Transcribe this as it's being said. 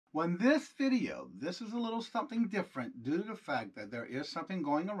Well, in this video, this is a little something different due to the fact that there is something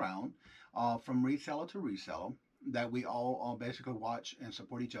going around from reseller to reseller that we all basically watch and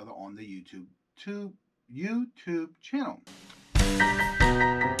support each other on the YouTube channel.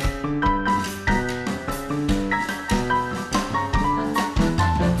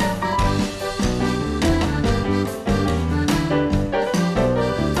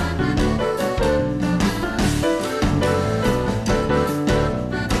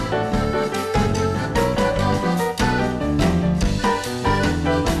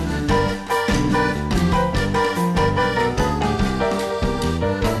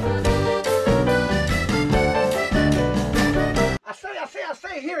 I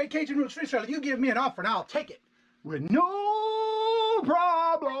say here at Kajun Reseller, you give me an offer and I'll take it with no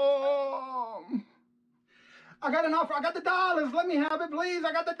problem. I got an offer. I got the dollars. Let me have it, please.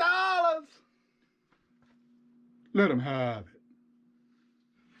 I got the dollars. Let them have it.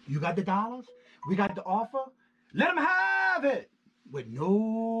 You got the dollars? We got the offer? Let them have it with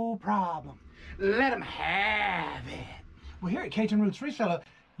no problem. Let them have it. Well, here at Cajun Roots Reseller,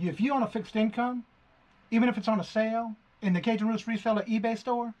 if you're on a fixed income, even if it's on a sale in the Cajun Roots Reseller eBay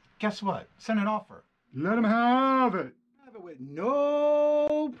store, guess what? Send an offer. Let them have it. Have it with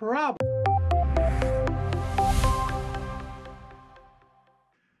no problem.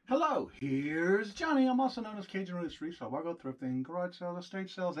 Hello, here's Johnny. I'm also known as Cajun Roots Reseller. I go thrifting, garage sales, estate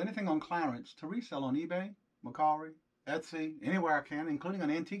sales, anything on clearance to resell on eBay, Mercari, Etsy, anywhere I can, including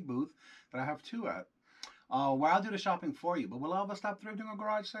an antique booth that I have two at, where I'll do the shopping for you. But will I ever stop thrifting on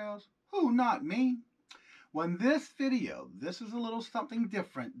garage sales? Who? Not me. Well, in this video, this is a little something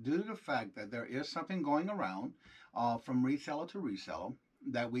different due to the fact that there is something going around from reseller to reseller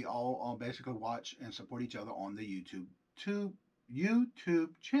that we all basically watch and support each other on the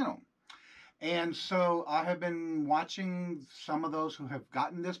YouTube channel. And so I have been watching some of those who have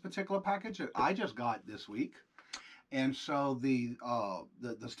gotten this particular package that I just got this week. And so the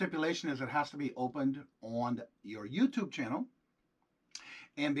stipulation is it has to be opened on your YouTube channel.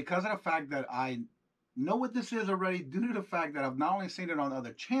 And because of the fact that I know what this is already, due to the fact that I've not only seen it on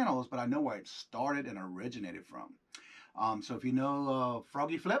other channels, but I know where it started and originated from. So if you know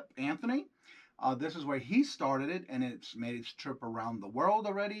Foggy Flipper, Anthony, this is where he started it, and it's made its trip around the world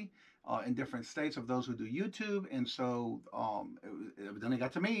already in different states of those who do YouTube. And so it evidently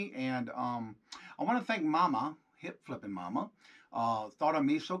got to me, and I want to thank Mama, Hip Flippin' Mama, thought of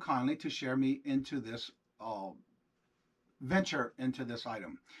me so kindly to share me into this venture into this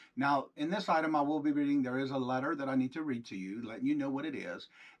item. Now, in this item I will be reading, there is a letter that I need to read to you, letting you know what it is,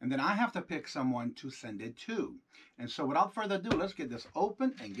 and then I have to pick someone to send it to. And so without further ado, let's get this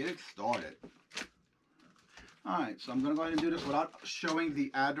open and get it started. Alright, so I'm going to go ahead and do this without showing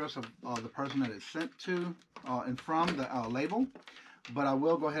the address of the person that it's sent to and from the label, but I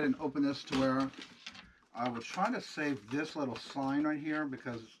will go ahead and open this to where I will try to save this little sign right here,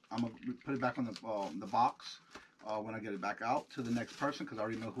 because I'm going to put it back on the box when I get it back out to the next person, because I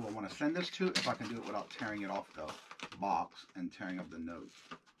already know who I want to send this to, if I can do it without tearing it off the box and tearing up the note.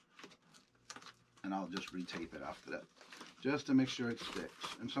 And I'll just retape it after that, just to make sure it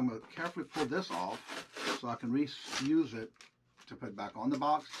sticks. And so I'm going to carefully pull this off so I can reuse it to put back on the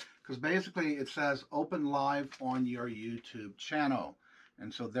box, because basically it says open live on your YouTube channel.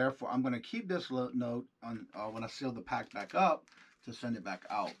 And so therefore I'm going to keep this note on when I seal the pack back up to send it back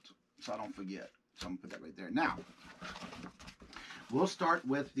out, so I don't forget. So I'm going to put that right there. Now, we'll start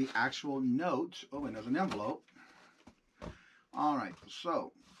with the actual note. Oh, and there's an envelope. All right,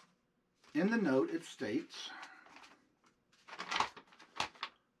 so in the note it states,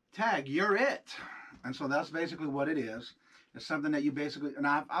 tag, you're it. And so that's basically what it is. It's something that you basically, and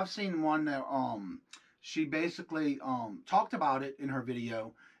I've seen one that she basically talked about it in her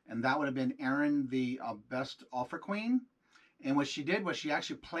video, and that would have been Erin, the best offer queen. And what she did was she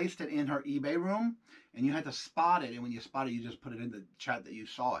actually placed it in her eBay room, and you had to spot it. And when you spot it, you just put it in the chat that you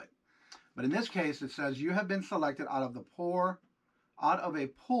saw it. But in this case, it says you have been selected out of a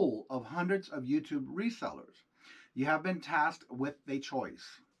pool of hundreds of YouTube resellers. You have been tasked with a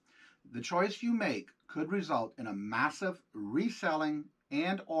choice. The choice you make could result in a massive reselling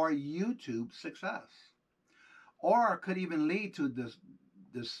and or YouTube success, or could even lead to this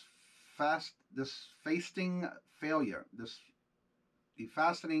devastating failure.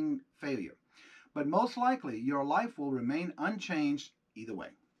 But most likely, your life will remain unchanged either way.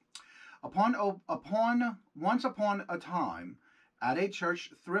 Once upon a time, at a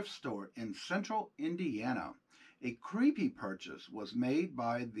church thrift store in central Indiana, a creepy purchase was made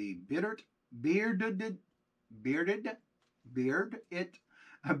by the bearded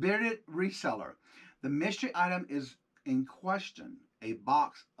reseller. The mystery item is in question a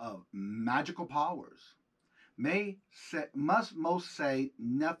box of magical powers must most say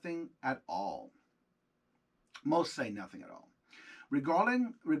nothing at all. Most say nothing at all.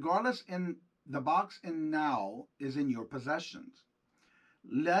 Regardless in the box and now is in your possessions.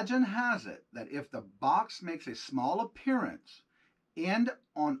 Legend has it that if the box makes a small appearance and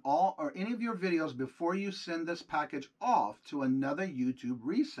on all or any of your videos before you send this package off to another YouTube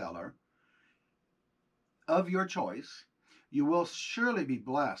reseller of your choice, you will surely be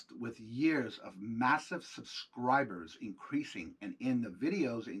blessed with years of massive subscribers increasing and in the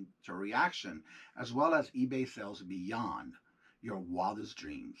videos into reaction, as well as eBay sales beyond your wildest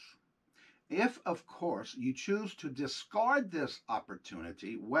dreams. If, of course, you choose to discard this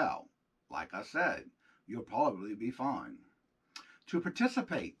opportunity, well, like I said, you'll probably be fine. To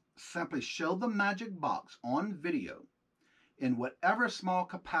participate, simply show the magic box on video in whatever small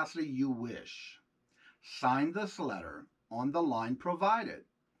capacity you wish. Sign this letter on the line provided.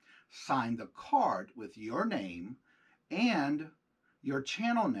 Sign the card with your name and your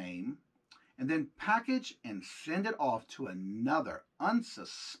channel name, and then package and send it off to another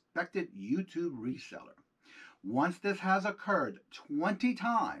unsuspected YouTube reseller. Once this has occurred 20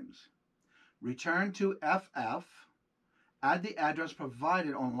 times, return to FF, add the address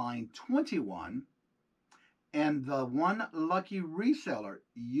provided on line 21, and the one lucky reseller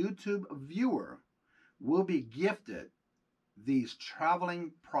YouTube viewer will be gifted these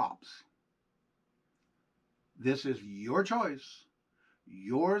traveling props. This is your choice,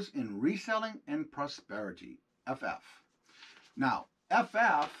 yours in reselling and prosperity, FF. Now,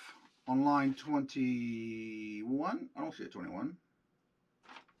 FF on line 21, I don't see a 21.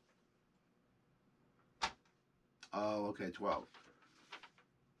 Oh, okay, 12.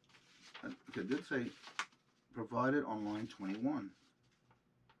 Okay, it did say provided on line 21.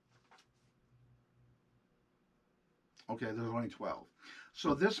 Okay, there's only 12.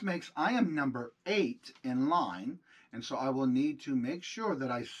 So this makes, I am number 8 in line, and so I will need to make sure that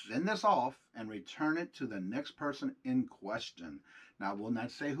I send this off and return it to the next person in question. Now, I will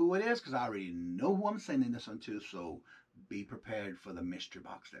not say who it is because I already know who I'm sending this one to, so be prepared for the mystery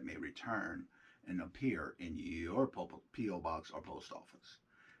box that may return and appear in your P.O. box or post office.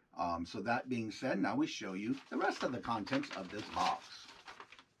 So that being said, now we show you the rest of the contents of this box.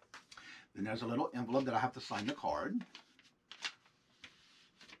 Then there's a little envelope that I have to sign the card.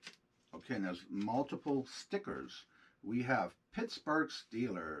 Okay, and there's multiple stickers. We have Pittsburgh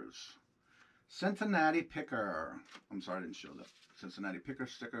Steelers, Cincinnati Picker. I'm sorry, I didn't show the Cincinnati Picker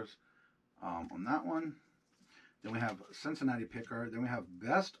stickers on that one. Then we have Cincinnati Picker. Then we have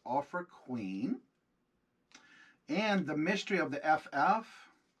Best Offer Queen. And the mystery of the FF,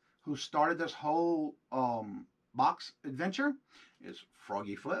 who started this whole box adventure, is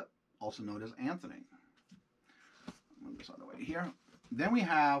Foggy Flip, also known as Anthony. Move this out of the way here. Then we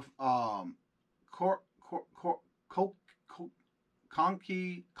have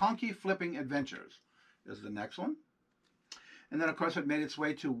Conky Flipping Adventures is the next one. And then, of course, it made its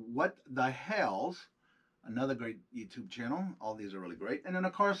way to What the Hales, another great YouTube channel. All these are really great. And then,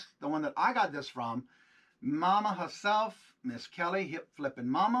 of course, the one that I got this from, Mama herself, Miss Kelly, Hip Flippin'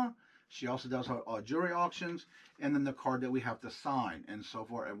 Mama. She also does her jewelry auctions. And then the card that we have to sign. And so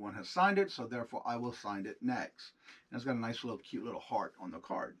far, everyone has signed it, so therefore I will sign it next. And it's got a nice little cute little heart on the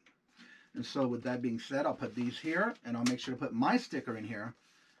card. And so with that being said, I'll put these here, and I'll make sure to put my sticker in here.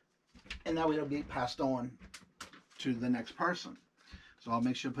 And that way it'll be passed on to the next person. So I'll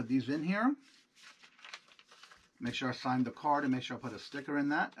make sure to put these in here. Make sure I sign the card and make sure I put a sticker in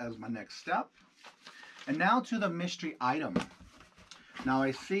that as my next step. And now to the mystery item. Now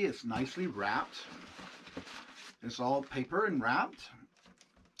I see it's nicely wrapped. It's all paper and wrapped.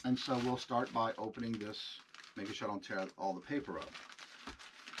 And so we'll start by opening this, making sure I don't tear all the paper up.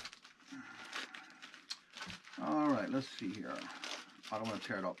 All right, let's see here. I don't want to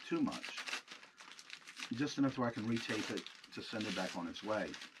tear it up too much. Just enough where I can retape it to send it back on its way.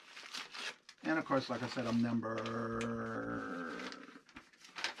 And of course, like I said, I'm number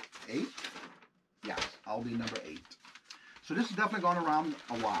 8. Yes, I'll be number 8. So this has definitely gone around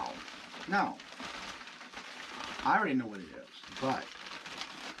a while. Now, I already know what it is, but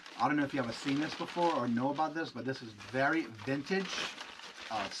I don't know if you ever seen this before or know about this, but this is very vintage,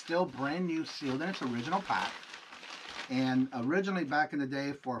 still brand new, sealed in its original pack. And originally back in the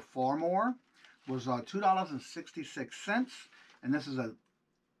day for far more was $2.66, and this is a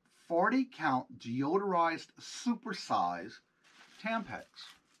 40 count deodorized supersize Tampax.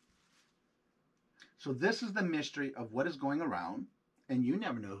 So this is the mystery of what is going around, and you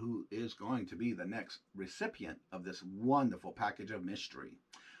never know who is going to be the next recipient of this wonderful package of mystery.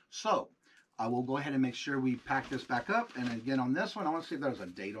 So I will go ahead and make sure we pack this back up. And again, on this one, I want to see if there's a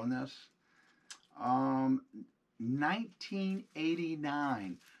date on this.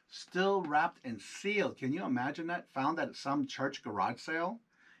 1989. Still wrapped and sealed. Can you imagine that? Found that at some church garage sale.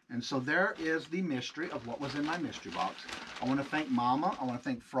 And so there is the mystery of what was in my mystery box. I want to thank Mama. I want to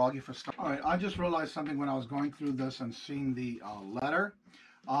thank Froggy for starting. All right, I just realized something when I was going through this and seeing the letter.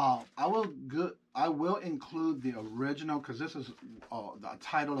 I will include the original, because this is the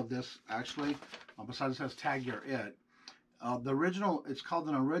title of this actually. Besides it says tag your it. The original, it's called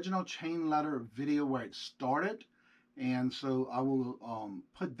an original chain letter video where it started. And so I will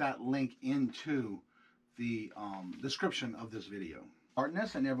put that link into the description of this video.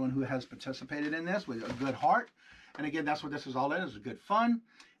 Partners and everyone who has participated in this with a good heart. And again, that's what this is all in, is good fun.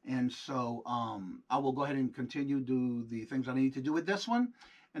 And so I will go ahead and continue to do the things I need to do with this one.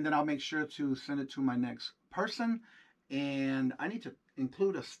 And then I'll make sure to send it to my next person. And I need to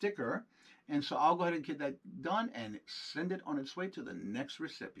include a sticker. And so I'll go ahead and get that done and send it on its way to the next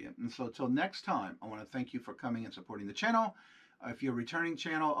recipient. And so till next time, I want to thank you for coming and supporting the channel. If you're a returning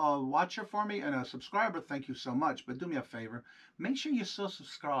channel watcher for me and a subscriber, thank you so much. But do me a favor, make sure you're still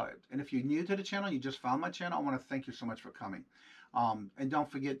subscribed. And if you're new to the channel, you just found my channel, I want to thank you so much for coming. And don't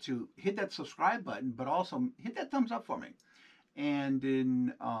forget to hit that subscribe button, but also hit that thumbs up for me. And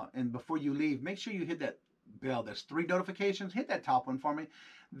then, and before you leave, make sure you hit that bell. There's 3 notifications. Hit that top one for me.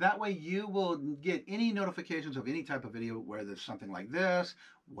 That way you will get any notifications of any type of video, whether there's something like this,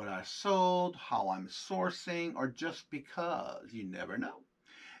 what I sold, how I'm sourcing, or just because. You never know.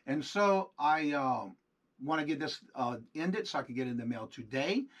 And so I want to get this ended so I can get it in the mail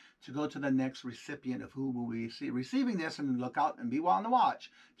today to go to the next recipient of who will be receiving this, and look out and be on the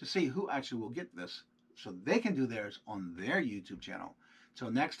watch to see who actually will get this so they can do theirs on their YouTube channel.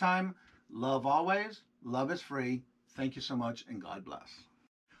 Till next time, love always. Love is free. Thank you so much, and God bless.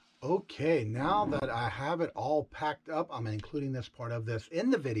 Okay, now that I have it all packed up, I'm including this part of this in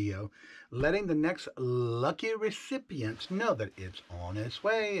the video, letting the next lucky recipient know that it's on its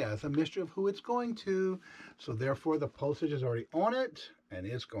way as a mystery of who it's going to. So therefore, the postage is already on it, and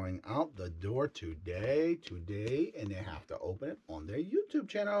it's going out the door today, and they have to open it on their YouTube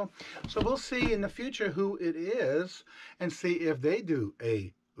channel. So we'll see in the future who it is, and see if they do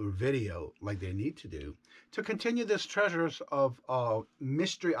a video like they need to do to continue this treasures of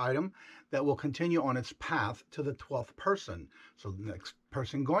mystery item that will continue on its path to the 12th person. So the next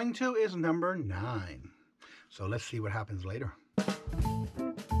person going to is number 9. So let's see what happens later.